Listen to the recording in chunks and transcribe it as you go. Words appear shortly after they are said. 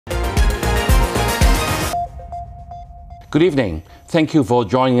Good evening. Thank you for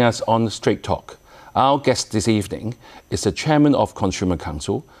joining us on Straight Talk. Our guest this evening is the Chairman of Consumer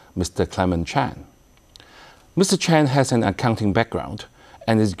Council, Mr. Clement Chan. Mr. Chan has an accounting background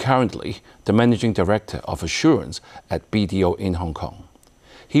and is currently the Managing Director of Assurance at BDO in Hong Kong.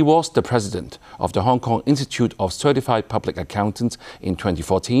 He was the President of the Hong Kong Institute of Certified Public Accountants in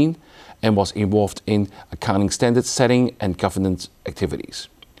 2014 and was involved in accounting standards setting and governance activities.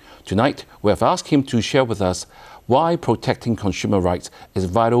 Tonight, we have asked him to share with us why protecting consumer rights is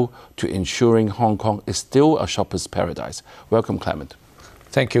vital to ensuring Hong Kong is still a shopper's paradise. Welcome, Clement.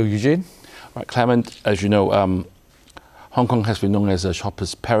 Thank you, Eugene. Right, Clement, as you know, Hong Kong has been known as a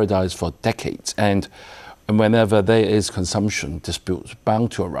shopper's paradise for decades, and whenever there is consumption disputes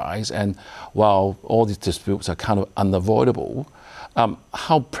bound to arise, and while all these disputes are kind of unavoidable,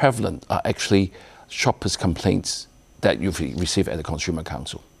 how prevalent are actually shoppers' complaints that you've received at the Consumer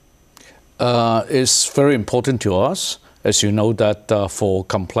Council? It's very important to us, as you know, that for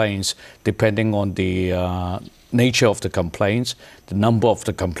complaints, depending on the nature of the complaints, the number of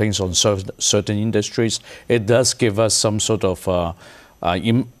the complaints on certain industries, it does give us some sort of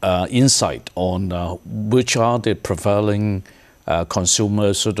insight on which are the prevailing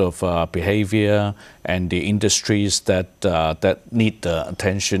consumer sort of behavior and the industries that need the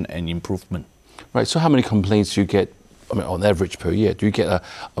attention and improvement. Right. So, how many complaints do you get? I mean, on average per year, do you get a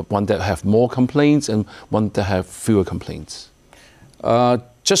one that have more complaints and one that have fewer complaints?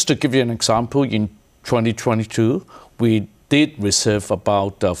 Just to give you an example, in 2022, we did receive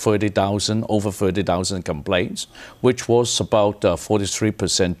about over 30,000 complaints, which was about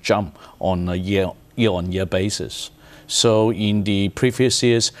 43% jump on a year-on-year basis. So in the previous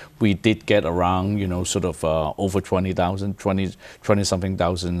years, we did get around, over 20,000, 20-something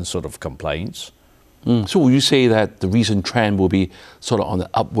thousand sort of complaints. So would you say that the recent trend will be sort of on the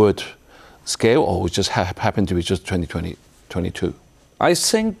upward scale, or it just happened to be just 2022? I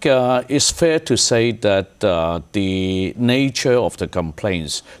think it's fair to say that the nature of the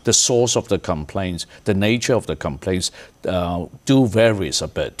complaints, the source of the complaints, the nature of the complaints do varies a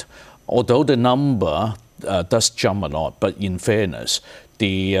bit. Although the number does jump a lot, but in fairness,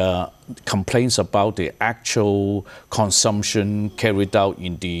 the complaints about the actual consumption carried out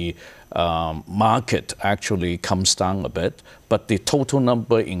in the market actually comes down a bit, but the total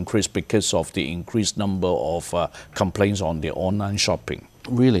number increased because of the increased number of complaints on the online shopping.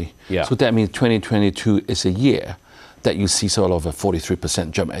 Really? Yeah. So that means 2022 is a year that you see sort of a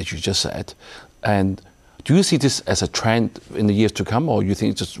 43% jump, as you just said. And do you see this as a trend in the years to come, or you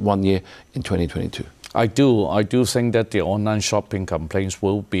think it's just 1 year in 2022? I do think that the online shopping complaints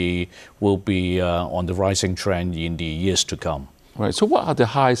will be on the rising trend in the years to come. Right. So what are the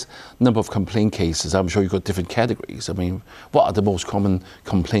highest number of complaint cases? I'm sure you've got different categories. I mean, what are the most common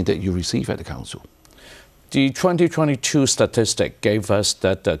complaints that you receive at the council? The 2022 statistic gave us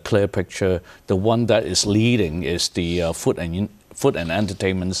that clear picture. The one that is leading is the food and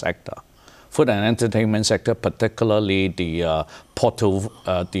entertainment sector. Food and entertainment sector, particularly the portal,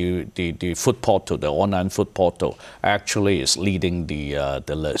 the food portal, the online food portal, actually is leading the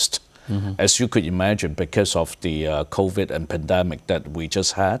list. Mm-hmm. As you could imagine, because of the COVID and pandemic that we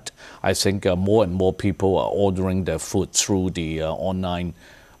just had, I think more and more people are ordering their food through the online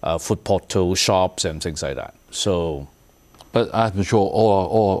food portal shops and things like that. So, but I'm sure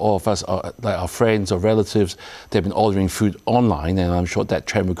all of us, like our friends or relatives, they've been ordering food online, and I'm sure that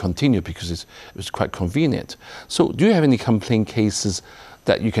trend will continue because it's quite convenient. So, do you have any complaint cases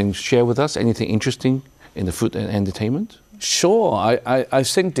that you can share with us? Anything interesting in the food and entertainment? Sure. I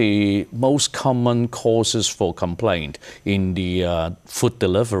think the most common causes for complaint in the food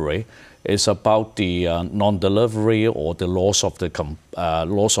delivery is about the non-delivery or the loss of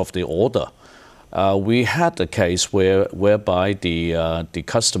the order. We had a case whereby the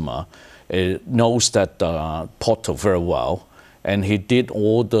customer knows that portal very well, and he did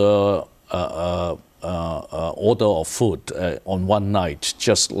order of food on one night,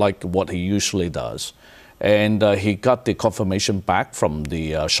 just like what he usually does. And he got the confirmation back from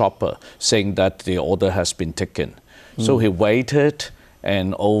the shopper saying that the order has been taken. So he waited,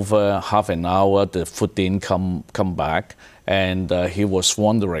 and over half an hour, the food didn't come back, and he was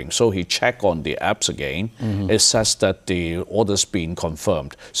wondering. So he checked on the apps again. It says that the order's been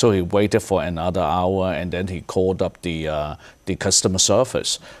confirmed. So he waited for another hour, and then he called up the customer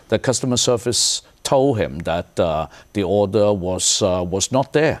service. The customer service told him that the order was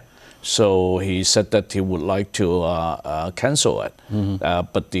not there. So he said that he would like to cancel it,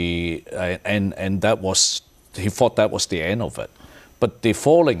 but that was, he thought that was the end of it. But the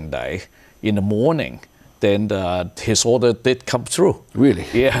following day, in the morning, then his order did come through. Really?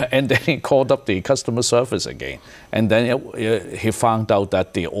 Yeah, and then he called up the customer service again. And then he found out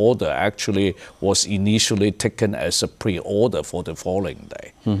that the order actually was initially taken as a pre-order for the following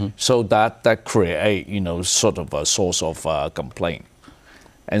day. So that create, sort of a source of complaint.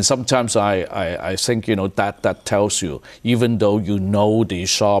 And sometimes I think, that tells you, even though you know the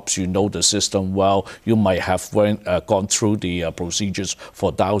shops, you know the system well, you might have gone through the procedures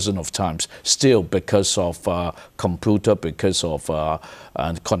for thousands of times. Still, because of computer, because of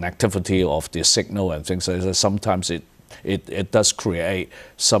connectivity of the signal and things like that, sometimes it does create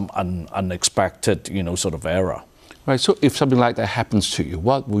some unexpected, sort of error. Right, so if something like that happens to you,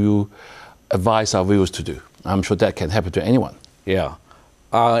 what will you advise our viewers to do? I'm sure that can happen to anyone. Yeah.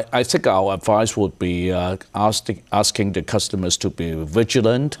 I think our advice would be asking the customers to be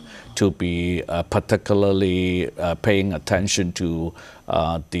vigilant, to be particularly paying attention to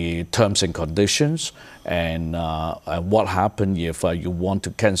the terms and conditions, and what happens if you want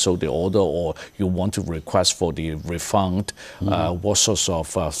to cancel the order or you want to request for the refund, what sorts of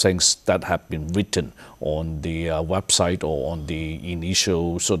things that have been written on the website or on the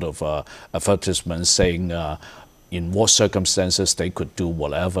initial sort of advertisement saying in what circumstances they could do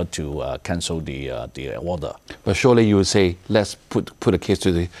whatever to cancel the order. But surely you would say, let's put a case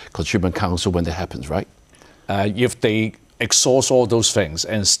to the Consumer Council when that happens, right? If they exhaust all those things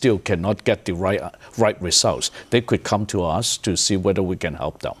and still cannot get the right results, they could come to us to see whether we can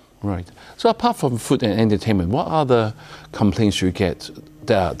help them. Right. So apart from food and entertainment, what other complaints you get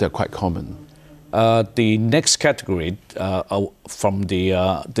that are quite common? The next category from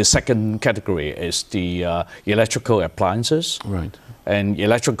the second category is the electrical appliances. Right. And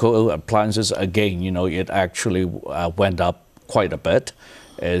electrical appliances, again, it actually went up quite a bit.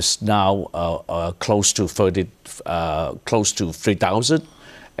 It's now close to 3,000,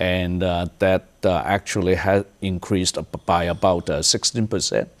 and that actually has increased by about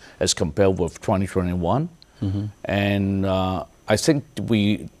 16% as compared with 2021. And I think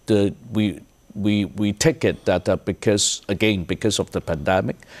we take it that because of the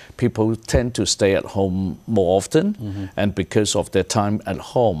pandemic, people tend to stay at home more often, and because of their time at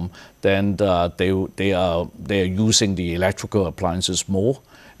home, then they are using the electrical appliances more,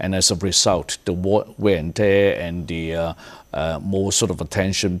 and as a result, the wear and tear and the more sort of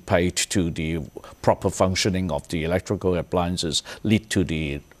attention paid to the proper functioning of the electrical appliances lead to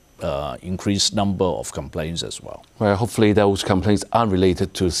the increased number of complaints as well. Well, hopefully those complaints are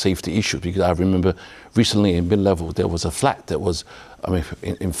related to safety issues, because I remember recently in mid-level there was a flat that was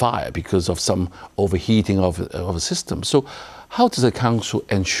in fire because of some overheating of a system. So how does the council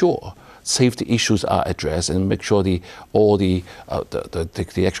ensure safety issues are addressed and make sure all the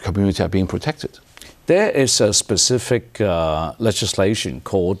extra community are being protected? There is a specific legislation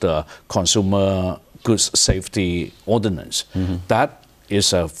called Consumer Goods Safety Ordinance. That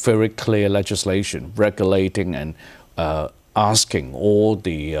is a very clear legislation regulating and asking all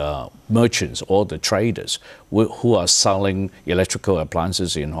the merchants, all the traders who are selling electrical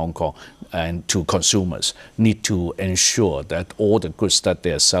appliances in Hong Kong and to consumers need to ensure that all the goods that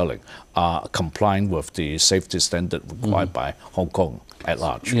they are selling are complying with the safety standard required by Hong Kong at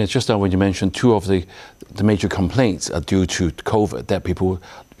large. Yeah, just now when you mentioned two of the major complaints are due to COVID, that people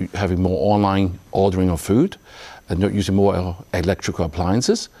having more online ordering of food and not using more electrical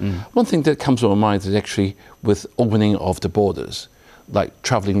appliances. One thing that comes to my mind is actually with opening of the borders, like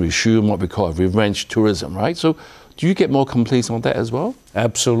traveling resume, what we call revenge tourism, right? So do you get more complaints on that as well?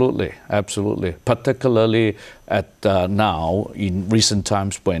 Absolutely, absolutely. Particularly at now, in recent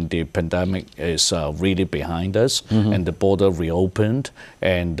times when the pandemic is really behind us and the border reopened,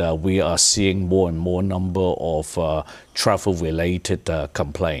 and we are seeing more and more number of travel-related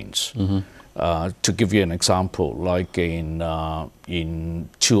complaints. To give you an example, like in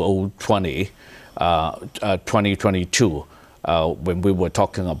 2022, when we were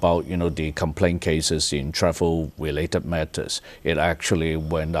talking about the complaint cases in travel-related matters, it actually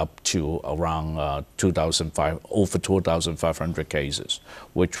went up to around over 2,500 cases,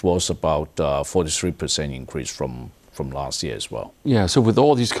 which was about 43% increase from last year as well. Yeah, so with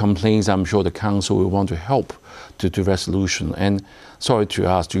all these complaints, I'm sure the council will want to help to do resolution. And sorry to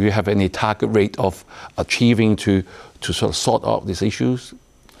ask, do you have any target rate of achieving to sort of sort out these issues?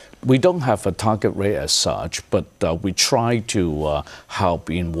 We don't have a target rate as such, but we try to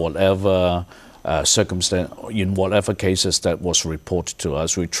help in whatever circumstance, in whatever cases that was reported to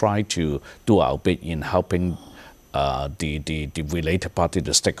us. We try to do our bit in helping the related party,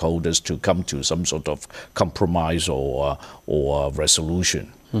 the stakeholders, to come to some sort of compromise or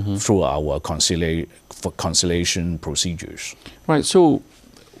resolution through our conciliation procedures. Right. So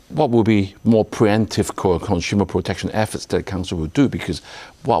what will be more preemptive consumer protection efforts that the Council will do? Because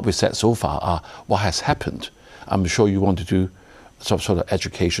what we said so far are what has happened. I'm sure you want to do some sort of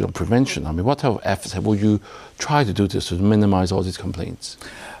education or prevention. I mean, what type of efforts will you try to do to minimize all these complaints?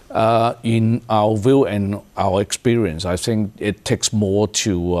 In our view and our experience, I think it takes more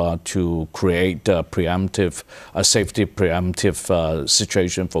to create a preemptive, a safety preemptive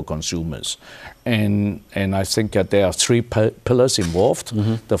situation for consumers. And I think that there are three pillars involved.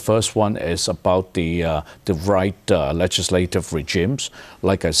 Mm-hmm. The first one is about the right legislative regimes.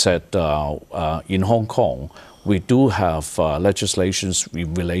 Like I said, in Hong Kong, we do have legislations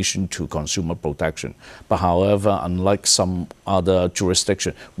in relation to consumer protection. But however, unlike some other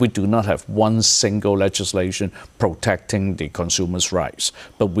jurisdictions, we do not have one single legislation protecting the consumer's rights.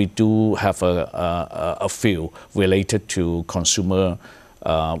 But we do have a few related to consumer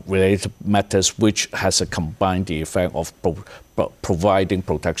related matters which has a combined effect of providing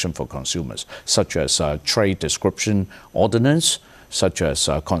protection for consumers, such as trade description ordinance, such as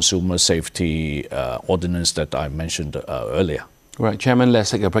consumer safety ordinance that I mentioned earlier. Right, Chairman,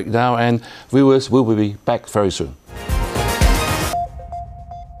 let's take a break now, and viewers, we will be back very soon.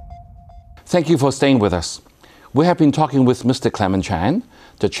 Thank you for staying with us. We have been talking with Mr. Clement Chan,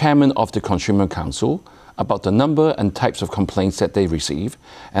 the Chairman of the Consumer Council, about the number and types of complaints that they receive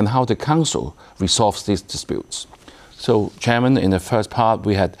and how the Council resolves these disputes. So, Chairman, in the first part,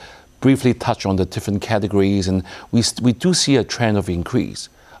 we had briefly touched on the different categories, and we do see a trend of increase.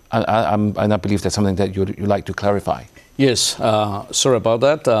 And I believe that's something that you'd like to clarify. Yes, sorry about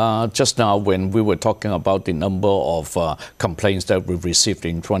that. Just now when we were talking about the number of complaints that we received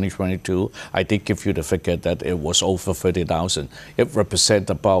in 2022, I did give you the figure that it was over 30,000. It represents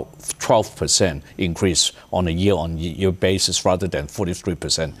about 12% increase on a year-on-year basis rather than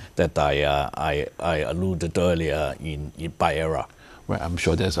 43% that I alluded earlier by era. Right, I'm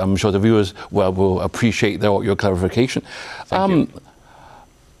sure the viewers will appreciate your clarification. Thank you.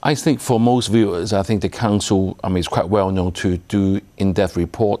 I think for most viewers, I think the Council is quite well known to do in-depth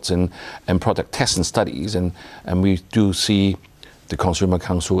reports and product tests and studies, and we do see the Consumer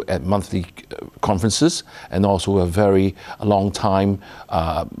Council at monthly conferences, and also a very long time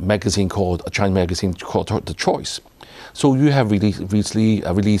a Chinese magazine called The Choice. So you have recently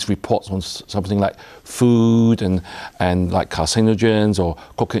released reports on something like food and like carcinogens or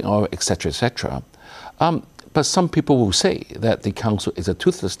cooking oil, etc., etc. But some people will say that the Council is a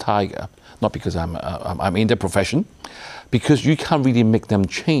toothless tiger, not because I'm in their profession, because you can't really make them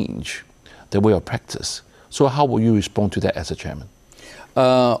change their way of practice. So how will you respond to that as a chairman?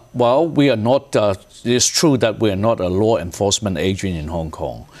 Well, we are not, it's true that we are not a law enforcement agent in Hong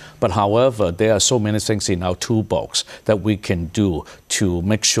Kong. But however, there are so many things in our toolbox that we can do to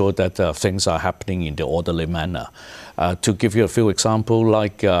make sure that things are happening in the orderly manner. To give you a few examples,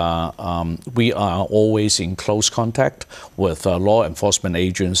 like we are always in close contact with law enforcement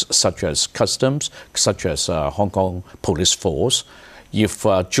agents such as Customs, such as Hong Kong Police Force. If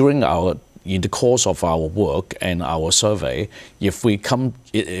in the course of our work and our survey, if it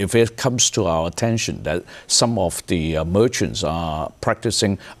comes to our attention that some of the merchants are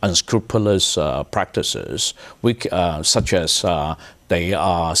practicing unscrupulous practices, such as they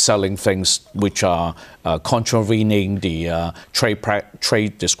are selling things which are contravening the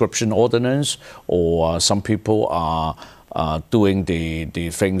trade description ordinance, or some people are doing the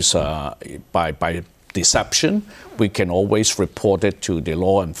things by deception, we can always report it to the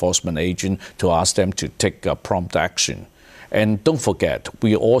law enforcement agent to ask them to take prompt action. And don't forget,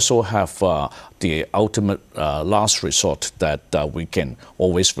 we also have the ultimate last resort that we can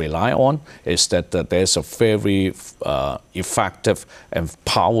always rely on, is that there's a very effective and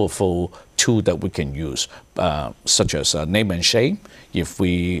powerful tool that we can use, such as name and shame. If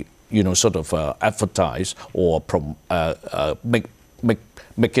we, sort of advertise or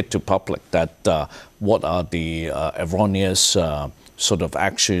make it to public that what are the erroneous sort of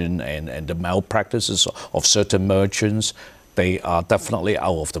action and the malpractices of certain merchants, they are definitely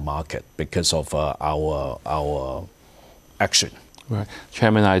out of the market because of our action. Right.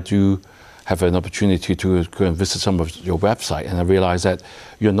 Chairman, I do have an opportunity to go and visit some of your website, and I realize that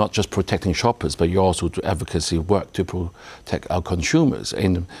you're not just protecting shoppers, but you also do advocacy work to protect our consumers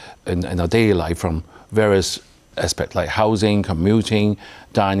in our daily life from various aspects like housing, commuting,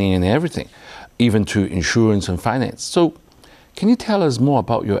 dining, and everything, even to insurance and finance. So can you tell us more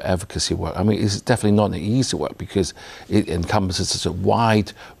about your advocacy work? I mean, it's definitely not an easy work because it encompasses such a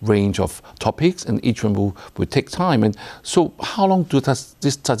wide range of topics, and each one will take time. And so how long does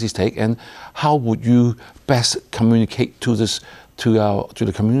these studies take, and how would you best communicate to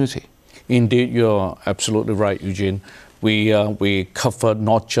the community? Indeed, you're absolutely right, Eugene. We cover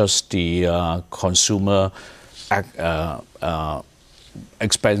not just the consumer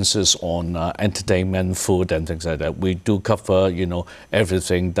expenses on entertainment, food, and things like that. We do cover,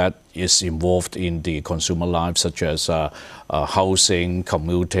 everything that is involved in the consumer life, such as housing,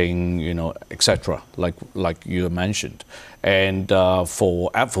 commuting, etc. Like you mentioned. And for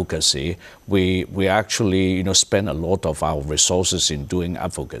advocacy, we actually, spend a lot of our resources in doing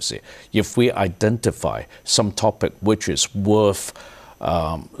advocacy. If we identify some topic which is worth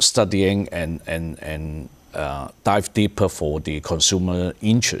studying and dive deeper for the consumer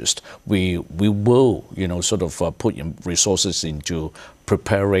interest, we will, put resources into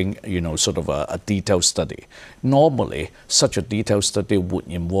preparing, a detailed study. Normally, such a detailed study would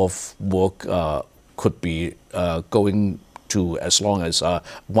involve work, could be going to as long as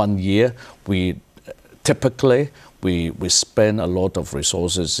 1 year. Typically, we spend a lot of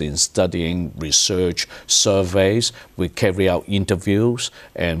resources in studying research, surveys. We carry out interviews,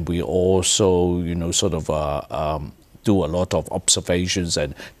 and we also, do a lot of observations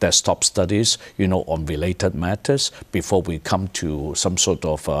and desktop studies, on related matters before we come to some sort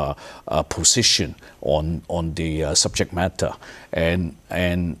of position on the subject matter. And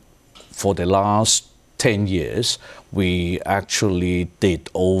for the last 10 years, we actually did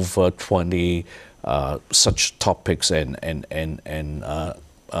over 20 such topics and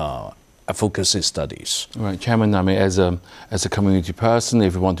advocacy studies. Right, Chairman, as a community person,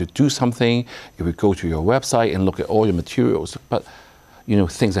 if you want to do something, if we go to your website and look at all your materials, but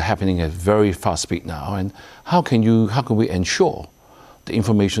things are happening at very fast speed now, and how can we ensure the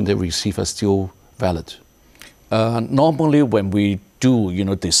information that we receive are still valid? Normally, when we do,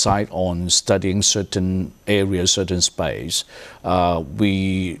 decide on studying certain areas, certain space,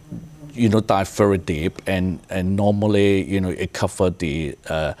 we dive very deep, and normally, it covers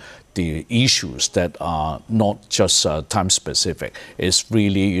the issues that are not just time specific. It's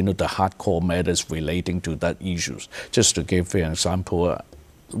really, the hardcore matters relating to that issues. Just to give you an example,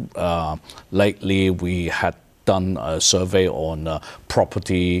 lately we had done a survey on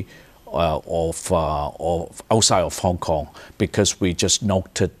property of outside of Hong Kong, because we just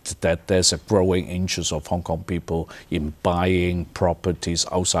noted that there's a growing interest of Hong Kong people in buying properties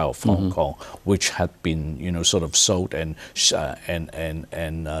outside of Hong Kong, which had been sold and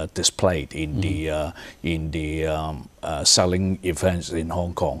displayed in the selling events in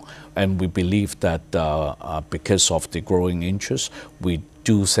Hong Kong. And we believe that because of the growing interest, we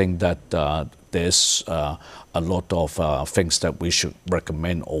do think that there's a lot of things that we should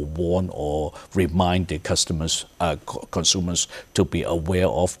recommend or warn or remind the consumers to be aware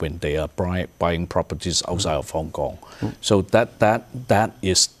of when they are buying properties outside of Hong Kong. So that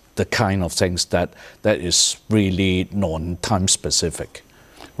is the kind of things that is really non-time specific.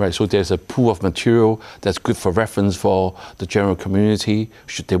 Right, so there's a pool of material that's good for reference for the general community.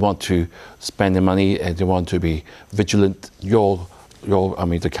 Should they want to spend their money and they want to be vigilant,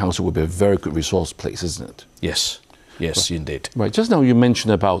 the council would be a very good resource place, isn't it? Yes, yes, right. Indeed. Right, just now you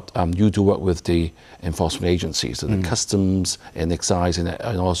mentioned about you do work with the enforcement agencies, so the customs and excise and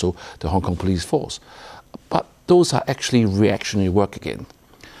also the Hong Kong police force. But those are actually reactionary work again.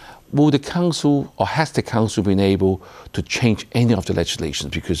 Will the council, or has the council been able to change any of the legislation?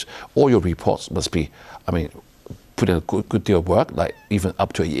 Because all your reports must be, put in a good deal of work, like even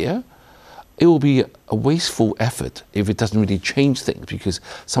up to a year. It will be a wasteful effort if it doesn't really change things, because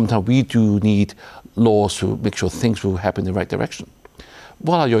sometimes we do need laws to make sure things will happen in the right direction.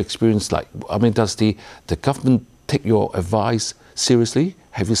 What are your experience like? Does the government take your advice seriously?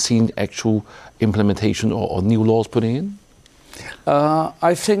 Have you seen actual implementation or new laws putting in?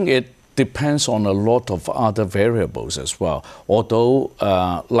 I think it depends on a lot of other variables as well. Although,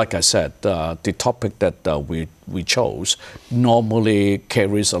 like I said, the topic that we chose normally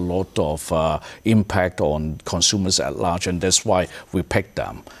carries a lot of impact on consumers at large, and that's why we picked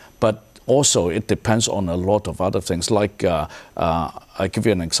them. But also, it depends on a lot of other things. Like, I'll give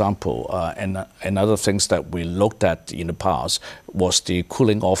you an example. And other things that we looked at in the past was the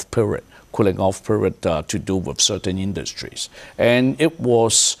cooling off period to do with certain industries. And it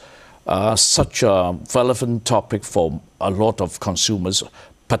was such a relevant topic for a lot of consumers,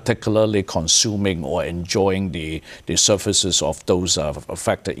 particularly consuming or enjoying the services of those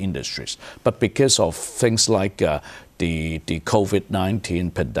affected industries. But because of things like the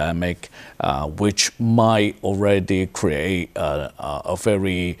COVID-19 pandemic, which might already create a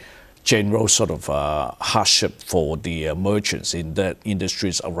very general sort of hardship for the merchants in the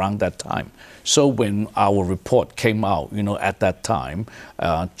industries around that time. So when our report came out, at that time,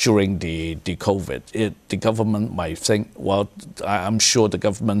 during the COVID, the government might think, well, I'm sure the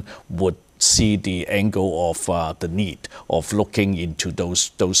government would see the angle of the need of looking into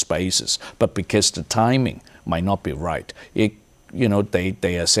those spaces. But because the timing might not be right,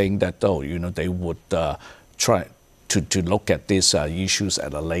 they are saying that, they would try to look at these issues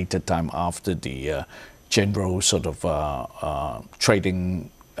at a later time after the general sort of trading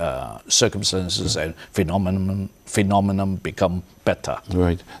circumstances and phenomenon become better.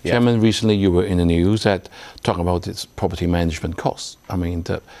 Right. Yeah. Chairman, recently you were in the news talking about its property management costs. I mean,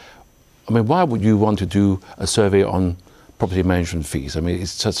 why would you want to do a survey on property management fees? I mean,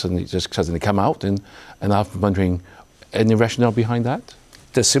 it's suddenly come out, and I'm wondering, any rationale behind that?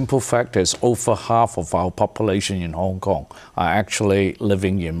 The simple fact is over half of our population in Hong Kong are actually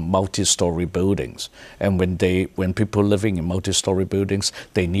living in multi-story buildings. And when people living in multi-story buildings,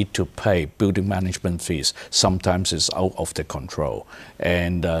 they need to pay building management fees. Sometimes it's out of their control.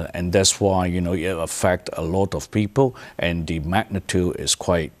 And that's why, it affects a lot of people, and the magnitude is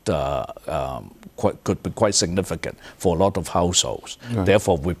quite could be quite significant for a lot of households. Right.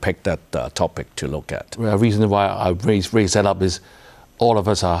 Therefore, we picked that topic to look at. Well, the reason why I raised that up is all of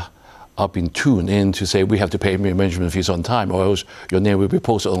us are been tuned in to say we have to pay management fees on time, or else your name will be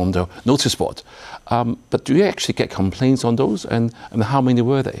posted on the notice board. But do you actually get complaints on those, and how many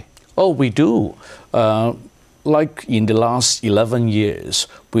were they? Oh, we do. Like in the last 11 years,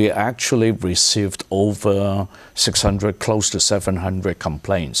 we actually received over 600, close to 700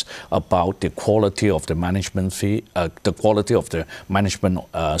 complaints about the quality of the management fee, the quality of the management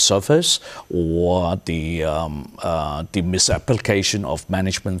service, or the misapplication of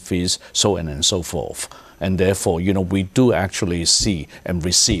management fees, so on and so forth. And therefore, we do actually see and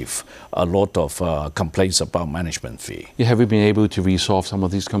receive a lot of complaints about management fee. Yeah, have you been able to resolve some of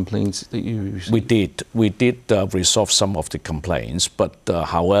these complaints that you received? We did resolve some of the complaints, but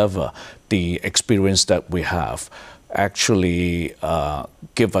however, the experience that we have actually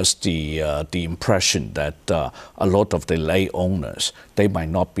give us the impression that a lot of the lay owners, they might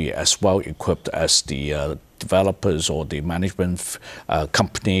not be as well equipped as the developers or the management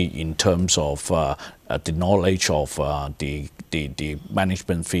company in terms of the knowledge of the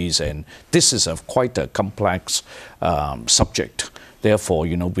management fees, and this is quite a complex subject. Therefore,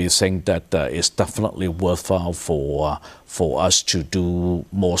 we think that it's definitely worthwhile for us to do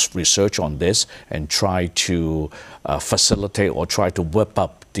more research on this and try to facilitate or try to whip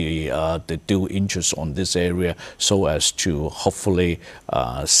up the due interest on this area, so as to hopefully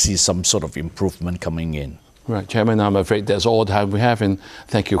see some sort of improvement coming in. Right, Chairman, I'm afraid that's all the time we have, and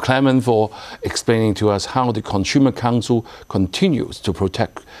thank you, Clement, for explaining to us how the Consumer Council continues to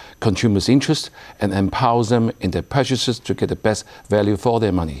protect consumers' interests and empowers them in their purchases to get the best value for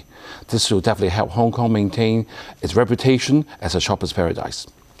their money. This will definitely help Hong Kong maintain its reputation as a shopper's paradise.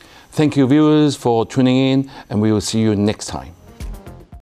 Thank you, viewers, for tuning in, and we will see you next time.